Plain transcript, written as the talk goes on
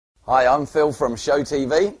Hi, I'm Phil from Show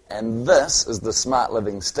TV, and this is the Smart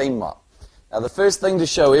Living Steam Mop. Now, the first thing to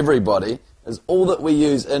show everybody is all that we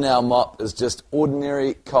use in our mop is just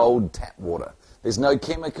ordinary cold tap water. There's no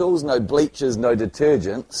chemicals, no bleaches, no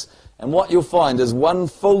detergents, and what you'll find is one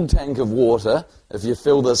full tank of water, if you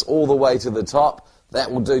fill this all the way to the top, that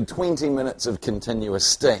will do 20 minutes of continuous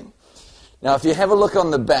steam. Now, if you have a look on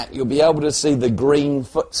the back, you'll be able to see the green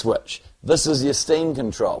foot switch. This is your steam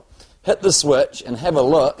control. Hit the switch and have a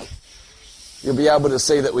look. You'll be able to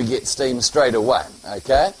see that we get steam straight away,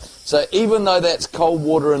 okay? So even though that's cold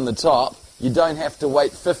water in the top, you don't have to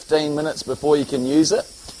wait 15 minutes before you can use it.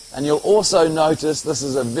 And you'll also notice this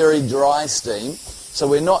is a very dry steam, so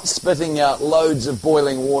we're not spitting out loads of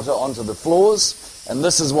boiling water onto the floors, and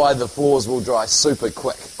this is why the floors will dry super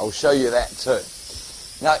quick. I'll show you that too.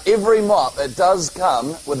 Now, every mop, it does come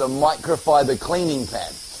with a microfiber cleaning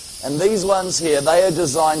pad. And these ones here, they are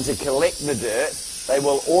designed to collect the dirt. They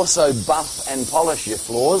will also buff and polish your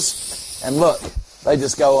floors. And look, they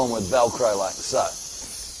just go on with Velcro like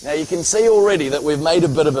so. Now, you can see already that we've made a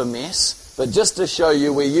bit of a mess. But just to show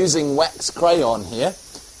you, we're using wax crayon here.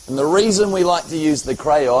 And the reason we like to use the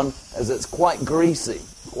crayon is it's quite greasy,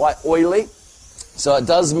 quite oily. So it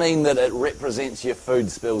does mean that it represents your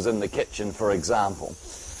food spills in the kitchen, for example.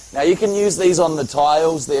 Now, you can use these on the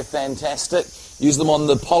tiles. They're fantastic. Use them on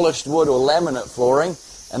the polished wood or laminate flooring.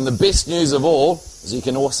 And the best news of all is you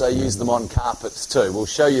can also use them on carpets too. We'll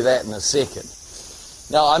show you that in a second.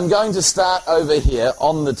 Now, I'm going to start over here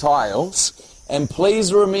on the tiles. And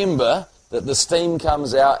please remember that the steam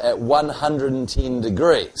comes out at 110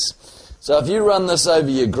 degrees. So if you run this over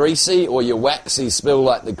your greasy or your waxy spill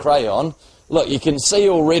like the crayon, look, you can see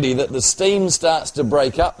already that the steam starts to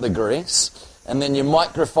break up the grease. And then your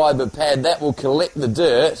microfiber pad, that will collect the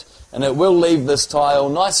dirt, and it will leave this tile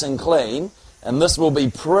nice and clean, and this will be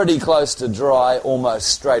pretty close to dry almost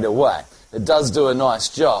straight away. It does do a nice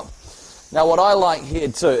job. Now, what I like here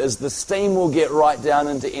too is the steam will get right down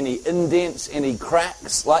into any indents, any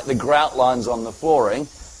cracks, like the grout lines on the flooring,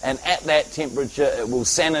 and at that temperature it will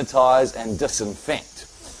sanitize and disinfect.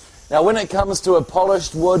 Now, when it comes to a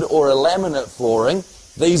polished wood or a laminate flooring,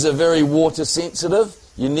 these are very water sensitive.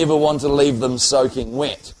 You never want to leave them soaking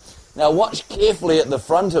wet. Now, watch carefully at the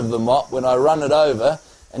front of the mop when I run it over,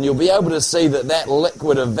 and you'll be able to see that that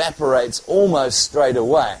liquid evaporates almost straight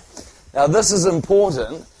away. Now, this is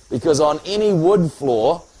important because on any wood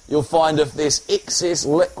floor, you'll find if there's excess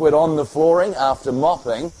liquid on the flooring after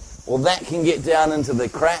mopping, well, that can get down into the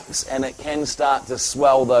cracks and it can start to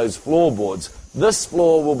swell those floorboards. This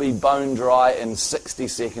floor will be bone dry in 60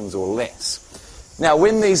 seconds or less. Now,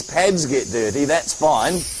 when these pads get dirty, that's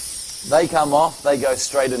fine. They come off, they go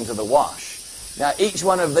straight into the wash. Now, each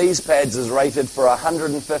one of these pads is rated for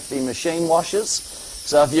 150 machine washes.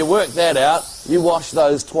 So if you work that out, you wash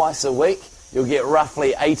those twice a week, you'll get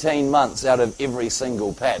roughly 18 months out of every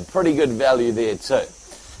single pad. Pretty good value there too.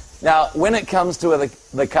 Now, when it comes to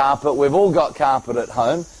the carpet, we've all got carpet at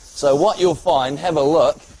home. So what you'll find, have a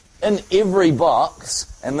look, in every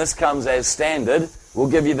box, and this comes as standard, we'll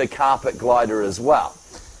give you the carpet glider as well.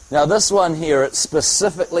 Now, this one here, it's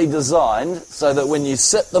specifically designed so that when you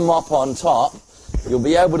sit the mop on top, you'll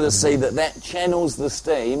be able to see that that channels the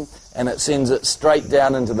steam and it sends it straight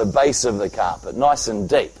down into the base of the carpet, nice and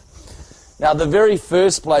deep. Now, the very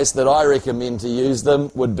first place that I recommend to use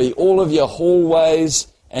them would be all of your hallways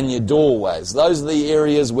and your doorways. Those are the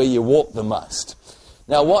areas where you walk the most.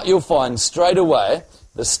 Now, what you'll find straight away,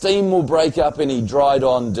 the steam will break up any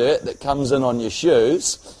dried-on dirt that comes in on your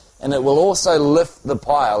shoes, and it will also lift the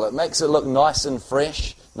pile. It makes it look nice and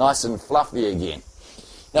fresh, nice and fluffy again.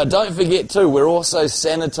 Now, don't forget too, we're also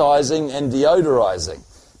sanitizing and deodorizing.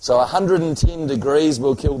 So 110 degrees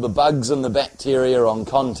will kill the bugs and the bacteria on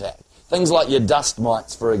contact. Things like your dust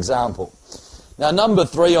mites, for example. Now, number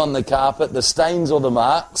 3 on the carpet, the stains or the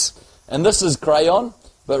marks. And this is crayon,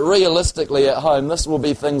 but realistically at home, this will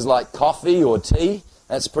be things like coffee or tea.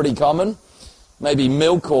 That's pretty common. Maybe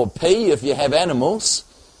milk or pee if you have animals.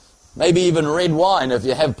 Maybe even red wine if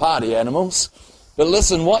you have party animals. But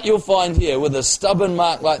listen, what you'll find here with a stubborn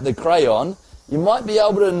mark like the crayon, you might be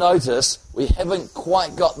able to notice we haven't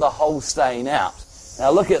quite got the whole stain out.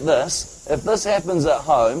 Now look at this. If this happens at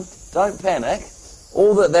home, don't panic.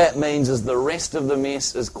 All that means is the rest of the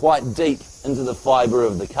mess is quite deep into the fibre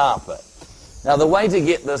of the carpet. Now, the way to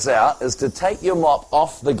get this out is to take your mop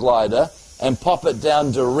off the glider and pop it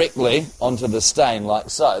down directly onto the stain like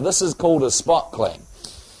so. This is called a spot clean.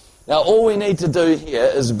 Now, all we need to do here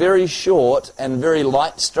is very short and very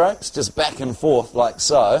light strokes, just back and forth like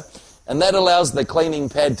so, and that allows the cleaning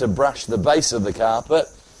pad to brush the base of the carpet.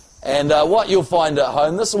 And what you'll find at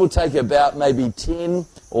home, this will take about maybe 10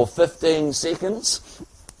 or 15 seconds,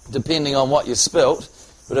 depending on what you spilt.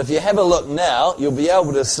 But if you have a look now, you'll be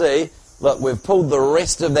able to see, look, we've pulled the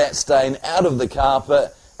rest of that stain out of the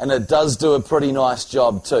carpet, and it does do a pretty nice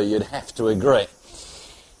job too, you'd have to agree.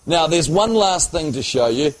 Now, there's one last thing to show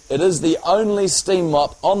you. It is the only steam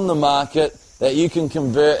mop on the market that you can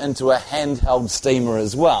convert into a handheld steamer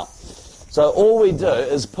as well. So all we do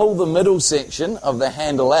is pull the middle section of the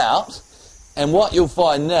handle out, and what you'll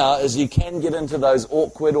find now is you can get into those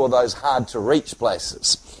awkward or those hard to reach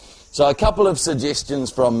places. So a couple of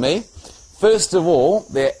suggestions from me. First of all,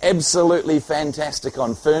 they're absolutely fantastic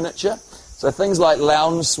on furniture. So things like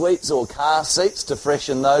lounge suites or car seats to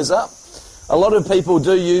freshen those up. A lot of people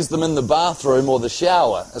do use them in the bathroom or the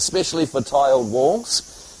shower, especially for tiled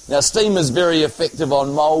walls. Now, steam is very effective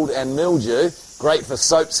on mould and mildew, great for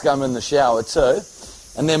soap scum in the shower too.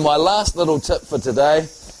 And then my last little tip for today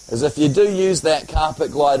is if you do use that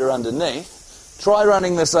carpet glider underneath, try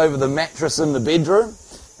running this over the mattress in the bedroom,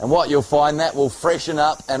 and what you'll find, that will freshen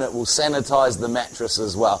up and it will sanitize the mattress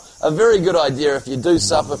as well. A very good idea if you do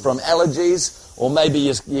suffer from allergies, or maybe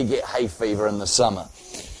you get hay fever in the summer.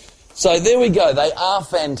 So there we go, they are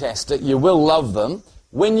fantastic, you will love them.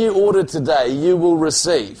 When you order today, you will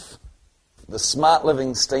receive the Smart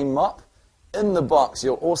Living Steam Mop. In the box,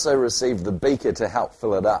 you'll also receive the beaker to help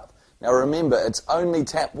fill it up. Now remember, it's only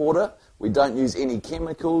tap water, we don't use any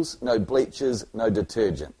chemicals, no bleaches, no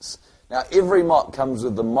detergents. Now every mop comes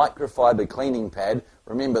with the microfiber cleaning pad.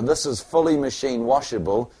 Remember, this is fully machine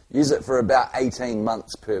washable, use it for about 18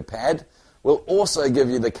 months per pad. We'll also give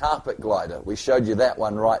you the carpet glider. We showed you that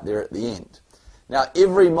one right there at the end. Now,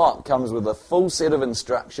 every mop comes with a full set of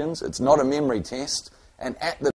instructions. It's not a memory test. And at the